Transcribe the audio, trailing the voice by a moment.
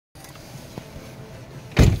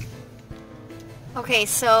Okay,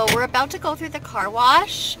 so we're about to go through the car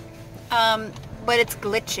wash, but it's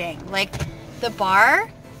glitching. Like, the bar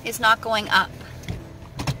is not going up.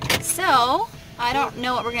 So, I don't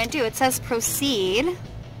know what we're going to do. It says proceed,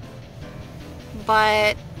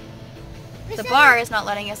 but the bar is not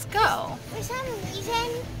letting us go. For some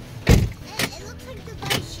reason, it looks like the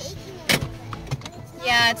bar is shaking a little bit.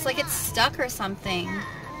 Yeah, it's like it's stuck or something.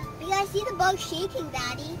 Yeah, I see the bar shaking,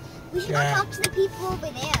 Daddy. We should go talk to the people over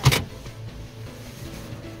there.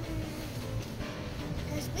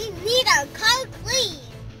 Because we need our car cleaned.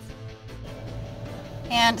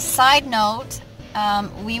 And side note,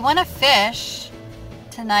 we want to fish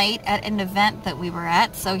tonight at an event that we were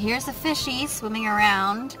at. So here's a fishy swimming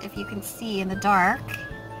around, if you can see in the dark.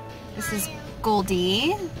 This is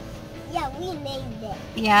Goldie. Yeah, we named it.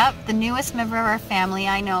 Yeah, the newest member of our family.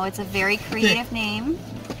 I know, it's a very creative name.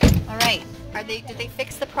 All right, did they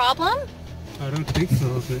fix the problem? I don't think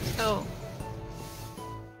so. Oh.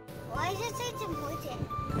 Why does it say Tim Hortons?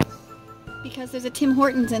 Because there's a Tim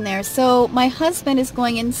Hortons in there. So my husband is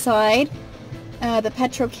going inside the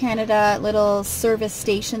Petro-Canada little service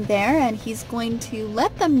station there, and he's going to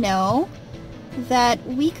let them know that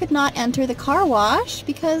we could not enter the car wash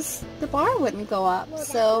because the bar wouldn't go up. Well,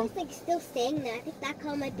 so that like still staying there. I think that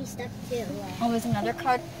car might be stuck too. Oh, there's another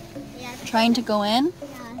car yeah, trying to go in?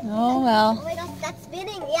 Yeah. Oh, well. Oh my gosh, that's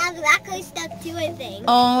spinning. Yeah, that car's stuck too, I think.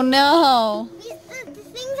 Oh, no. The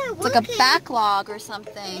things are It's like a backlog or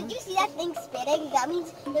something. Did you see that thing spinning? That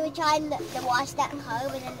means they were trying to wash that car,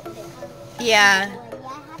 but then the car... Yeah.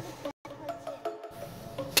 Yeah,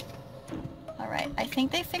 Alright, I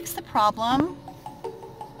think they fixed the problem.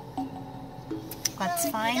 Let's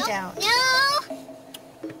find out. No!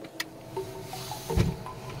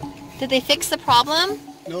 Did they fix the problem?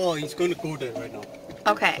 No, he's going to go there right now.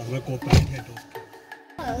 Okay. I'm going to go back here.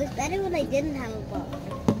 Oh, it was better when I didn't have a bar.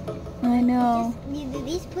 I know.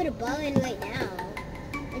 These put a bar in right now.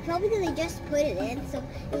 It's probably because they just put it in, so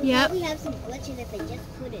it would probably have some glitches if they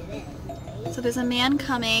just put it in. Right? So there's a man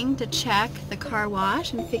coming to check the car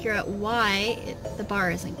wash and figure out why the bar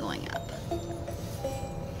isn't going up.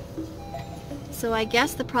 So I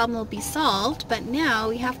guess the problem will be solved, but now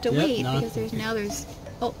we have to wait because there's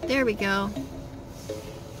oh, there we go.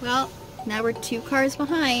 Well, now we're 2 cars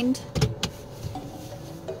behind.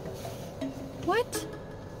 What?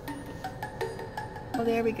 Oh,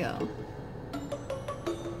 there we go.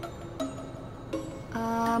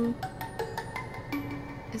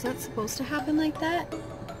 Is that supposed to happen like that?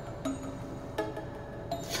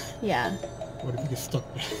 Yeah. What if he gets stuck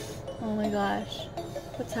there? Oh my gosh.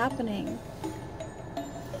 What's happening?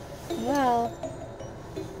 Well.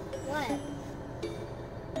 What?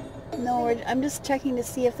 No, I'm just checking to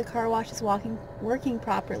see if the car wash is working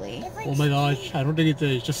properly. Like oh my gosh, I don't think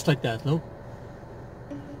it's just like that, no?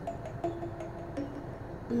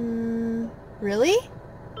 Really?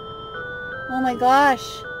 Oh my gosh.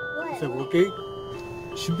 What? Is it working?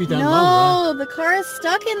 Should be that No, long, right? the car is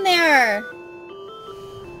stuck in there.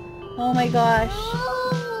 Oh my gosh.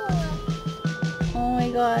 Oh my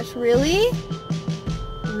gosh, really?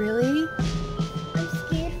 Really? I'm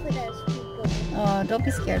scared for those people. Oh, don't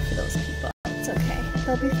be scared for those people. It's okay.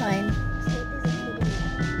 They'll be fine.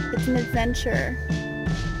 It's an adventure.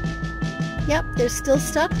 Yep, they're still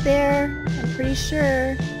stuck there. I'm pretty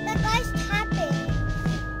sure. That guy's tapping.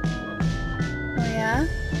 Oh yeah?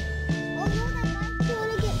 Oh no, that guy's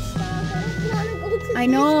going to get stuck. I don't want to go to I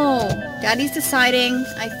know. Daddy's deciding,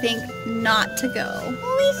 I think, not to go.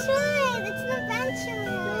 Oh, we should. It's an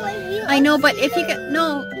adventure. I know, but if you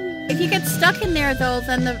get stuck in there though,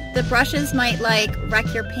 then the brushes might like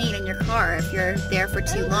wreck your paint in your car if you're there for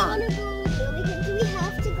too long. Do we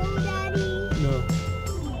have to go, Daddy? No.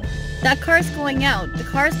 That car's going out. The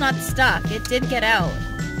car's not stuck. It did get out.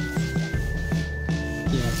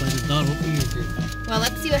 Yeah, but it's not opening it. Well,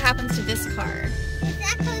 let's see what happens to this car. If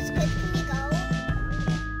that car's good, can we go?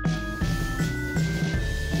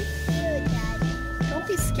 I'm scared, Daddy. Don't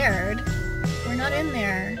be scared. We're not in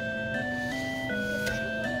there.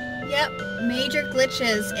 Yep, major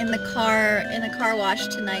glitches in the car wash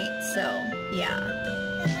tonight. So yeah,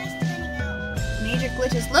 That guy's turning out. major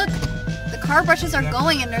glitches. Look, the car brushes are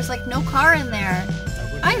going, and there's like no car in there.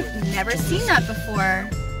 I've never seen that before.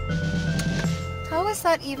 How is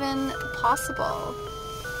that even possible?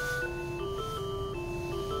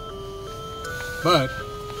 But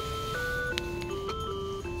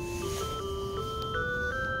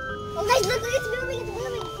Oh guys, look, it's moving, it's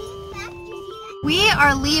moving. See it back? Did you see that? We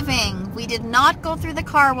are leaving. We did not go through the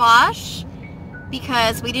car wash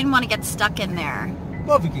because we didn't want to get stuck in there.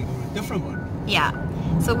 well, we can go to a different one. Yeah.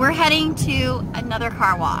 So we're heading to another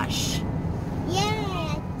car wash.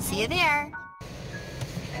 Yeah. See you there.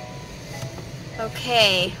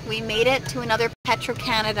 Okay, we made it to another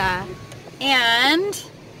Petro-Canada. And...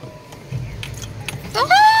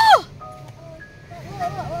 Oh!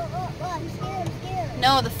 I'm scared.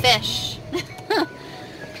 No, the fish.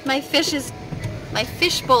 My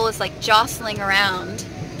fish bowl is like jostling around.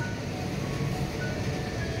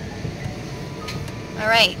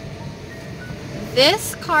 Alright.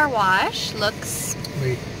 This car wash looks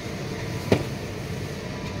Wait.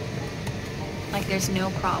 like there's no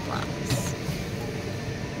problems.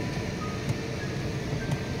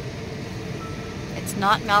 It's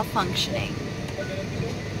not malfunctioning.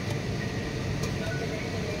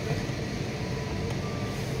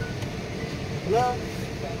 Hello?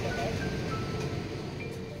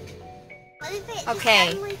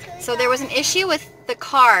 Okay, so there was an issue with the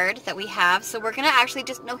card that we have, so we're gonna actually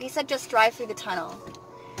just, no, he said just drive through the tunnel.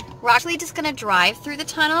 We're actually just gonna drive through the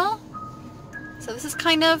tunnel. So this is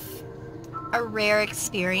kind of a rare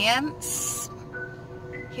experience.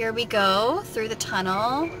 Here we go, through the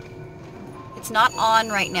tunnel. It's not on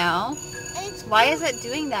right now. Why is it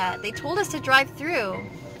doing that? They told us to drive through.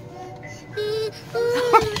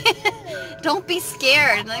 Don't be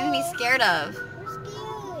scared. Nothing to be scared of.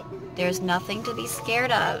 There's nothing to be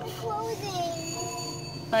scared of.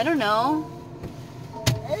 I don't know.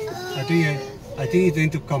 I think it's going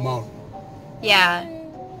to come out. Yeah.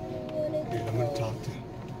 Wait, I'm gonna talk to him.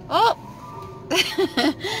 Oh!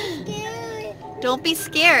 Don't be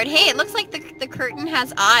scared. Hey, it looks like the curtain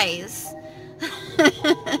has eyes. I'm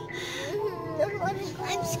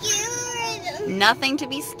scared. Nothing to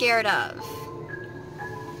be scared of.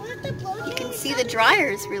 You can see the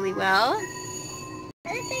dryers really well.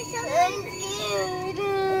 I'm scared.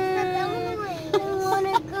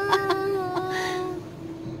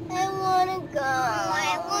 I wanna go.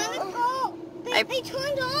 They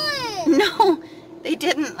turned on. No, they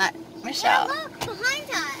didn't, Michelle. Look behind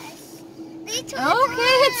us. They turned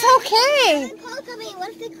Okay, on. it's okay. The car coming. What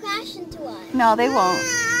if they crash into us? No, they won't.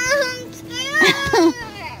 I'm scared.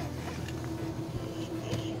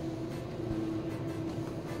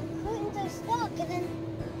 Curtains are stuck, and then.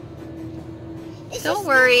 Don't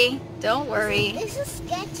worry. Don't worry. This is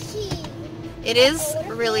sketchy. It is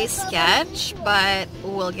really sketch, but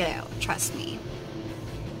we'll get out. Trust me.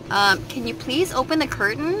 Can you please open the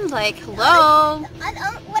curtain? Like, hello?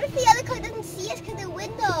 What if the other car doesn't see us because the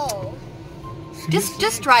window?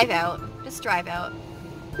 Just drive out. Just drive out.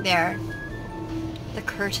 There. The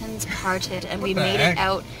curtains parted and we What the made heck? it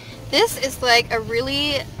out. This is like a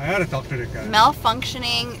really I gotta talk to the guy.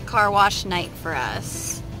 malfunctioning car wash night for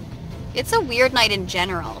us. It's a weird night in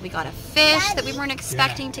general. We got a fish that we weren't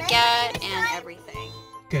expecting to get and everything.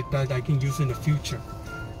 Get that I can use in the future.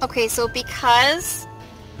 Okay, so because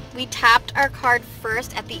we tapped our card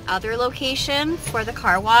first at the other location for the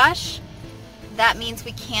car wash, that means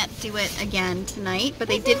we can't do it again tonight, but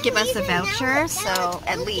they did give us a voucher, so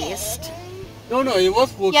at least. No, it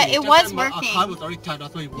was working. Yeah, it Just was that my working. car was already tied,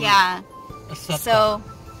 that's why it wouldn't Yeah, accept so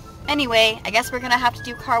anyway, I guess we're gonna have to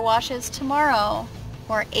do car washes tomorrow,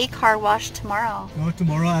 or a car wash tomorrow. that. No,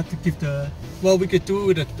 tomorrow I have to give the... Well, we could do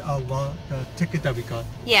with the ticket that we got.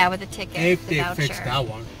 Yeah, with the ticket, If the they voucher. fix that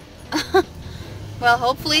one. Well,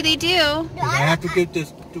 hopefully they do. But I have to give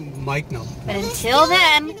this to Mike now. But until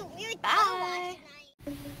then, bye.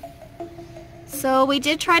 So we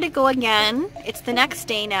did try to go again. It's the next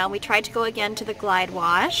day now. We tried to go again to the Glide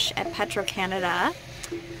Wash at Petro-Canada,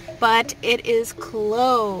 but it is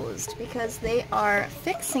closed because they are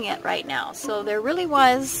fixing it right now. So there really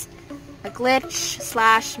was a glitch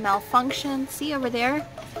 / malfunction. See over there?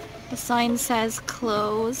 The sign says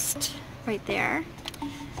closed right there.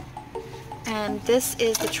 And this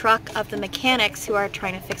is the truck of the mechanics who are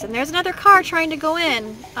trying to fix it. And there's another car trying to go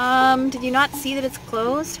in. Did you not see that it's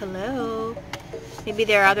closed? Hello? Maybe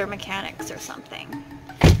there are other mechanics or something.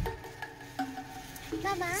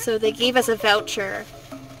 Mama? So they gave us a voucher.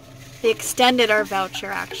 They extended our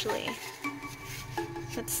voucher, actually.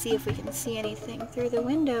 Let's see if we can see anything through the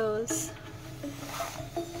windows.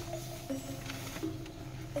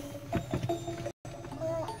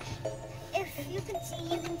 If you can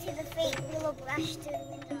see the faint little brush through the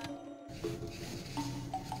window.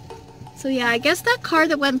 So yeah, I guess that car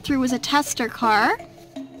that went through was a tester car.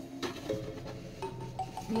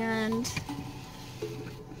 And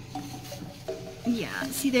yeah,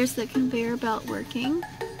 see there's the conveyor belt working.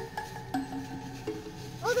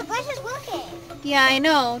 Oh, the brush is working. Yeah, I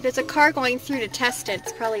know. There's a car going through to test it.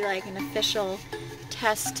 It's probably like an official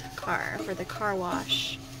test car for the car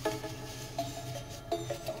wash.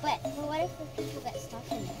 But what if the people get stuck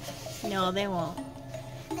in there? No, they won't.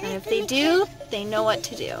 And if they do, they know what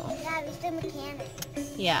to do. Yeah, there's the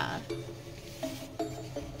mechanics. Yeah.